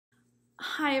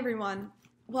Hi everyone,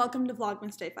 welcome to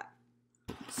Vlogmas Day 5.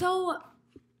 So,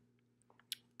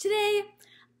 today,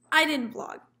 I didn't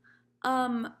vlog.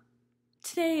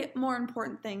 Today, more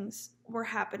important things were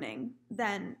happening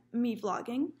than me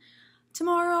vlogging.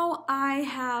 Tomorrow, I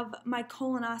have my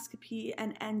colonoscopy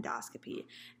and endoscopy.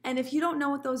 And if you don't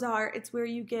know what those are, it's where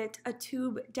you get a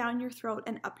tube down your throat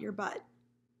and up your butt.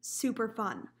 Super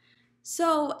fun.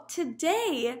 So,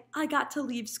 today, I got to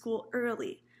leave school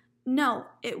early. No,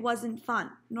 it wasn't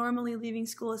fun. Normally leaving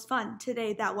school is fun.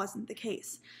 Today that wasn't the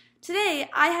case. Today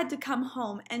I had to come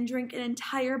home and drink an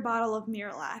entire bottle of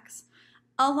Miralax,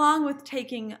 along with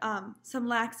taking some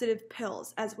laxative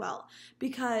pills as well.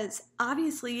 Because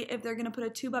obviously if they're going to put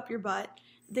a tube up your butt,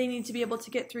 they need to be able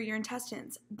to get through your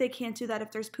intestines. They can't do that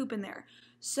if there's poop in there.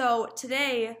 So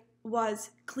today was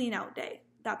clean out day.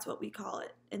 That's what we call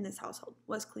it in this household,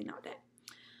 was clean out day.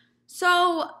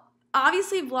 So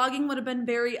obviously, vlogging would have been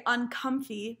very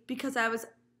uncomfy because I was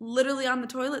literally on the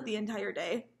toilet the entire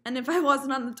day. And if I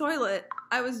wasn't on the toilet,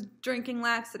 I was drinking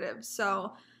laxatives.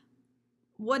 So,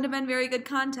 wouldn't have been very good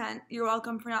content. You're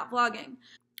welcome for not vlogging.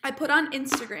 I put on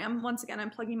Instagram. Once again, I'm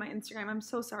plugging my Instagram. I'm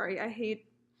so sorry. I hate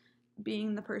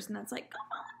being the person that's like, come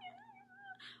on.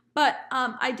 But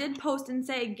I did post and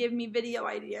say, give me video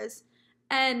ideas.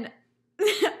 And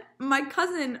my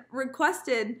cousin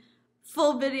requested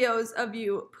full videos of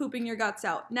you pooping your guts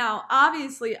out. Now,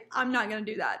 obviously, I'm not going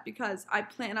to do that because I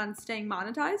plan on staying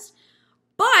monetized.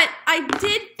 But I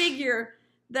did figure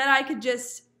that I could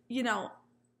just,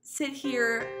 sit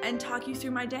here and talk you through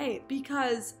my day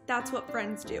because that's what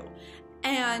friends do.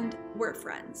 And we're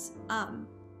friends. I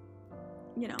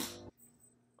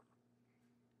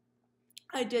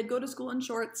did go to school in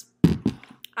shorts.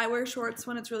 I wear shorts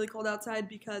when it's really cold outside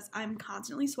because I'm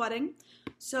constantly sweating.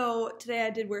 So today I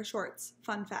did wear shorts.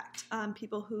 Fun fact.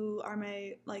 People who are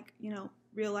my,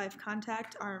 real life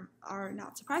contact are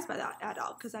not surprised by that at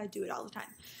all because I do it all the time.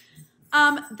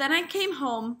 Then I came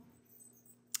home.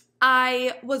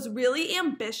 I was really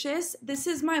ambitious. This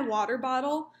is my water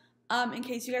bottle. In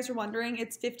case you guys are wondering,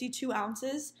 it's 52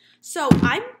 ounces. So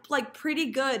I'm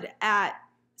pretty good at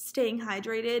staying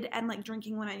hydrated and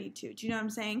drinking when I need to. Do you know what I'm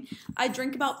saying? I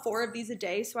drink about 4 of these a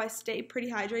day, so I stay pretty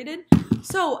hydrated.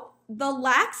 So the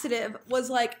laxative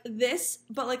was like this,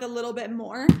 but a little bit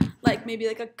more, maybe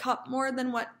a cup more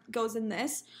than what goes in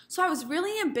this. So I was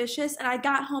really ambitious, and I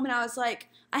got home and I was like,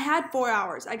 I had 4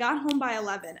 hours. I got home by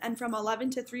 11, and from 11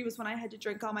 to 3 was when I had to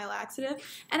drink all my laxative.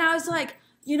 And I was like,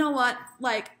 you know what?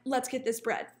 Let's get this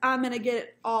bread. I'm gonna get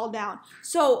it all down.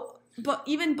 So, but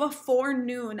even before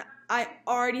noon, I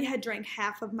already had drank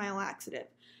half of my laxative.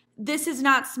 This is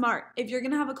not smart. If you're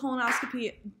going to have a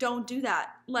colonoscopy, don't do that.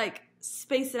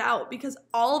 Space it out because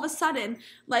all of a sudden,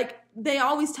 they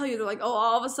always tell you, they're like, oh,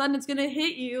 all of a sudden it's going to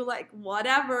hit you,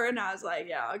 whatever. And I was like,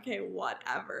 yeah, okay,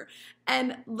 whatever.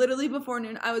 And literally before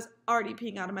noon, I was already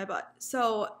peeing out of my butt.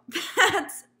 So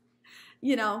that's,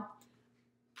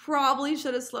 probably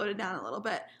should have slowed it down a little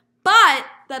bit. But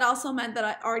that also meant that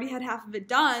I already had half of it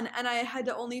done, and I had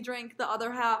to only drink the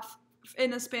other half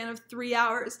in a span of 3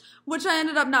 hours, which I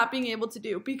ended up not being able to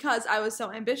do because I was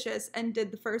so ambitious and did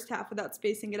the first half without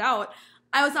spacing it out.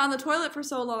 I was on the toilet for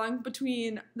so long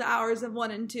between the hours of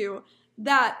 1 and 2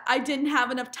 that I didn't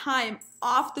have enough time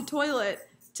off the toilet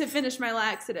to finish my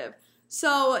laxative.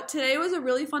 So today was a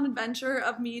really fun adventure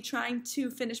of me trying to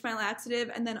finish my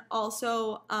laxative and then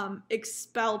also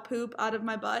expel poop out of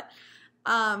my butt.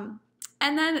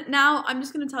 And then now I'm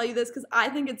just going to tell you this because I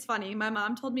think it's funny. My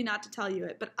mom told me not to tell you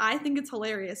it, but I think it's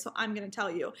hilarious, so I'm going to tell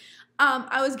you.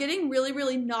 I was getting really,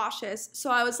 really nauseous,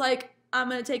 so I was like, I'm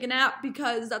going to take a nap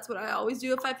because that's what I always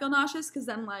do if I feel nauseous because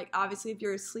then, obviously if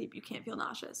you're asleep, you can't feel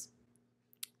nauseous.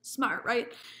 Smart,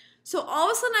 right? So all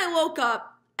of a sudden I woke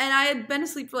up and I had been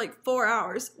asleep for 4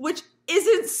 hours, which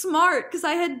isn't smart because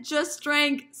I had just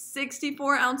drank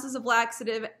 64 ounces of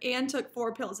laxative and took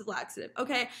 4 pills of laxative,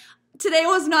 okay? Today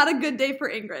was not a good day for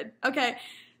Ingrid, okay?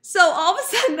 So all of a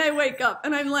sudden I wake up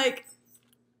and I'm like,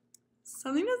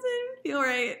 something doesn't feel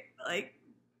right.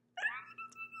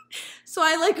 So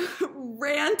I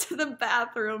ran to the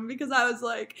bathroom because I was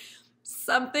like,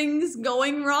 something's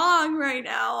going wrong right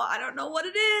now. I don't know what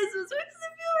it is. This doesn't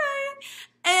feel right.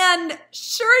 And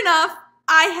sure enough,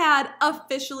 I had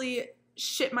officially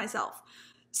shit myself.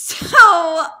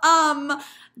 So,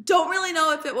 don't really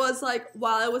know if it was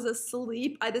while I was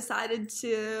asleep, I decided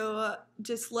to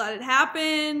just let it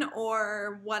happen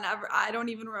or whatever. I don't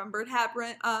even remember it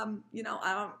happening. I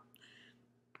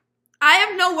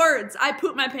have no words. I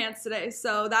pooped my pants today.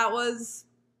 So that was,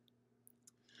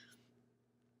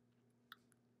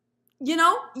 you can't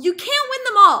win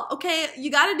them all. Okay.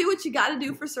 You got to do what you got to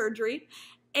do for surgery.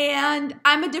 And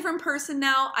I'm a different person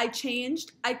now. I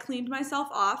changed. I cleaned myself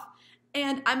off.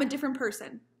 And I'm a different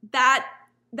person. That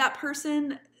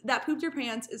person that pooped your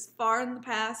pants is far in the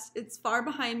past. It's far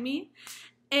behind me.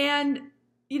 And,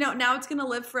 you know, now it's going to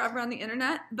live forever on the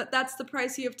internet. But that's the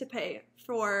price you have to pay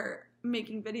for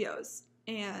making videos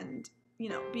and, you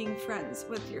know, being friends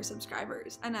with your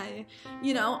subscribers. And I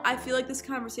feel like this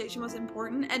conversation was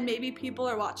important, and maybe people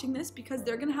are watching this because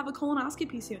they're gonna have a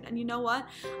colonoscopy soon. And you know what?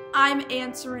 I'm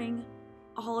answering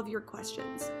all of your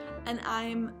questions, and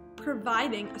I'm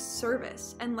providing a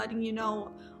service and letting you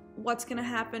know what's gonna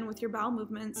happen with your bowel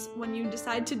movements when you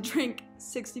decide to drink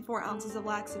 64 ounces of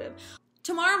laxative.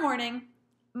 Tomorrow morning,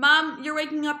 Mom's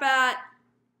waking up at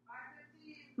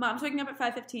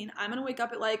 5:15. I'm gonna wake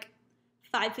up at like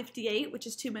 5:58, which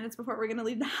is 2 minutes before we're gonna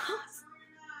leave the house.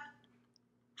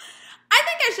 I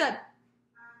think I should.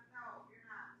 No, you're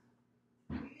not.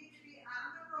 We need to be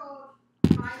on the road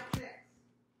by 6.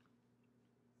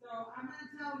 So I'm going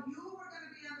to tell you we're going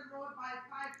to be on the road by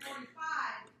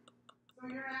 5:45. So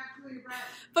you're actually ready.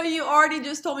 But you already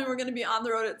just told me we're going to be on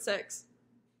the road at 6.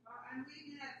 I'm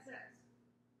leaving at 6.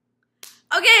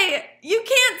 Okay, you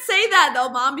can't say that though,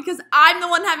 Mom, because I'm the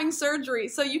one having surgery.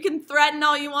 So you can threaten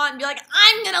all you want and be like,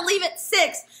 I'm going to leave at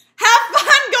 6. Have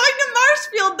fun going to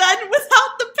Marshfield then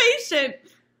without the patient.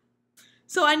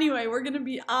 So anyway, we're going to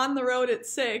be on the road at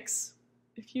 6.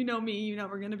 If you know me, you know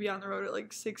we're going to be on the road at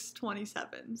like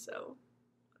 6:27, so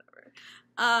whatever.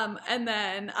 And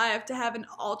then I have to have an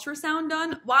ultrasound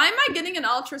done. Why am I getting an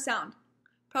ultrasound?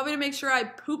 Probably to make sure I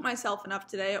poop myself enough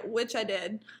today, which I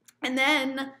did. And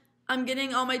then I'm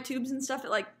getting all my tubes and stuff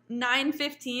at like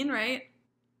 9:15, right?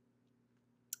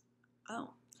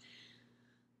 Oh.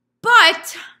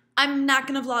 But I'm not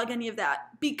going to vlog any of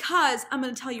that because I'm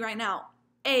going to tell you right now,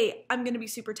 A, I'm going to be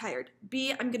super tired.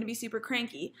 B, I'm going to be super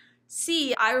cranky.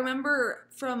 C, I remember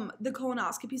from the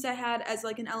colonoscopies I had as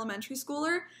like an elementary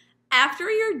schooler, after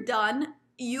you're done,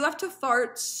 you have to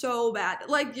fart so bad.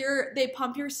 Like they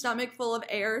pump your stomach full of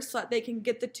air so that they can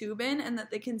get the tube in and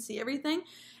that they can see everything.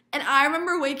 And I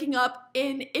remember waking up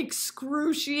in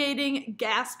excruciating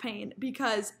gas pain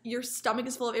because your stomach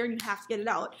is full of air and you have to get it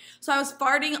out. So I was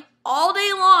farting all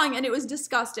day long and it was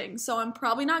disgusting. So I'm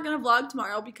probably not going to vlog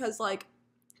tomorrow because like...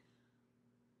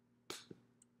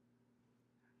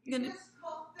 You just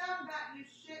told them that you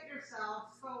shit yourself,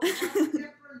 so what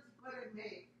difference would it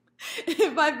make?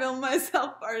 If I film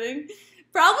myself farting?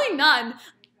 Probably none.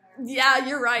 Yeah,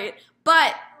 you're right.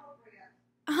 But...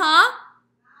 Huh?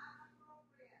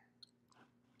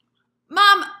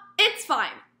 Mom, it's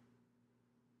fine.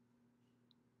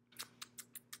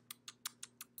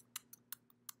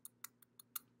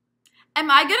 Am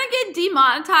I gonna get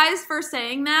demonetized for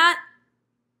saying that?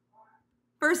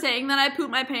 For saying that I poop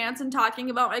my pants and talking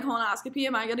about my colonoscopy?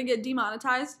 Am I gonna get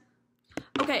demonetized?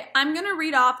 Okay, I'm gonna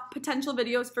read off potential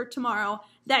videos for tomorrow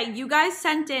that you guys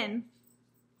sent in.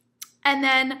 And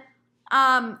then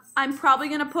I'm probably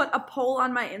gonna put a poll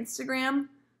on my Instagram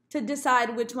to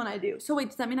decide which one I do. So wait,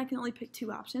 does that mean I can only pick 2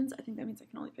 options? I think that means I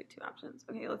can only pick 2 options.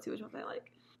 Okay, let's see which ones I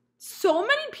like. So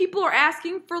many people are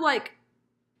asking for like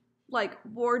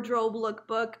wardrobe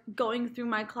lookbook, going through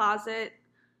my closet.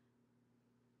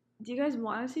 Do you guys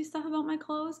want to see stuff about my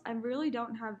clothes? I really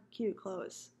don't have cute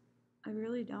clothes. I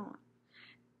really don't.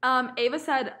 Ava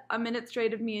said a minute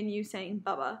straight of me and you saying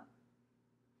Bubba.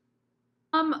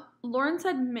 Lauren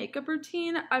said makeup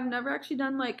routine. I've never actually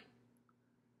done like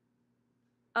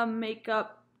a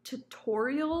makeup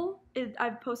tutorial.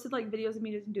 I've posted like videos of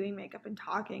me just doing makeup and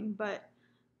talking, but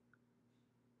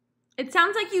it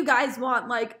sounds like you guys want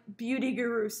like beauty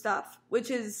guru stuff,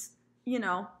 which is, you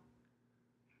know,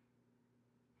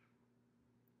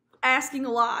 asking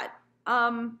a lot.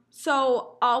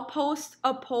 So I'll post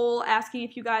a poll asking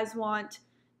if you guys want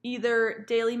either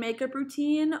daily makeup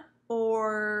routine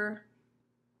or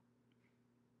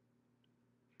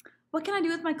what can I do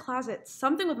with my closet?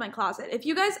 Something with my closet. If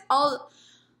you guys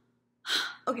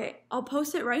okay, I'll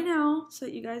post it right now so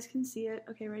that you guys can see it.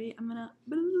 Okay, ready?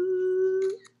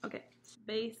 Okay,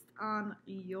 based on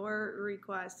your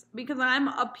requests, because I'm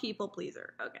a people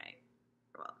pleaser. Okay,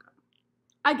 you're welcome.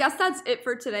 I guess that's it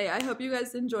for today. I hope you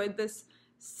guys enjoyed this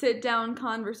sit-down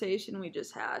conversation we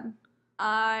just had.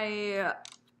 I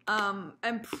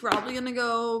am probably gonna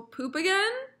go poop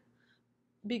again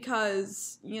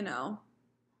because, you know,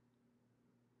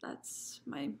 that's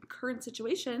my current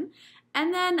situation.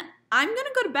 And then I'm gonna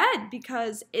go to bed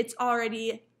because it's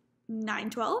already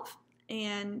 9:12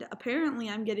 and apparently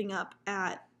I'm getting up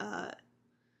at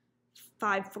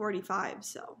 5:45.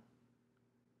 So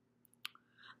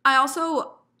I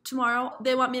also, tomorrow,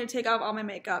 they want me to take off all my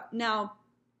makeup. Now,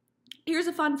 here's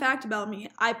a fun fact about me.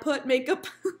 I put makeup,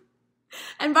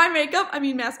 and by makeup, I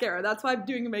mean mascara. That's why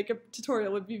doing a makeup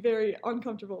tutorial would be very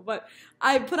uncomfortable. But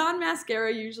I put on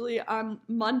mascara usually on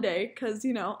Monday because,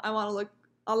 you know, I want to look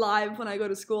alive when I go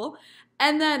to school.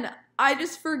 And then I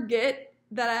just forget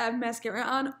that I have mascara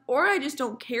on, or I just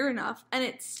don't care enough, and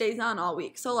it stays on all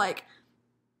week. So, like,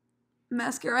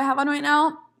 mascara I have on right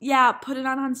now, yeah, put it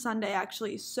on Sunday,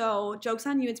 actually. So, joke's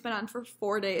on you, it's been on for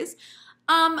 4 days.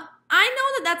 I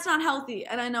know that that's not healthy,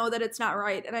 and I know that it's not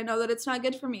right, and I know that it's not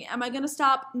good for me. Am I gonna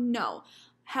stop? No.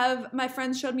 Have my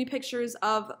friends showed me pictures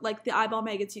of, like, the eyeball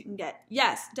maggots you can get?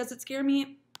 Yes. Does it scare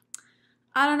me?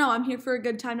 I don't know. I'm here for a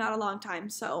good time, not a long time,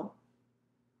 so.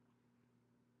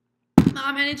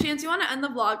 Any chance you want to end the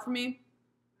vlog for me?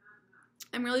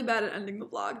 I'm really bad at ending the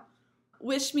vlog.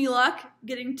 Wish me luck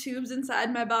getting tubes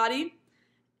inside my body.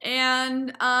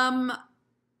 And,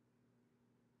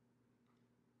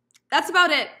 that's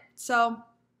about it. So,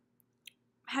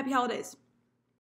 happy holidays.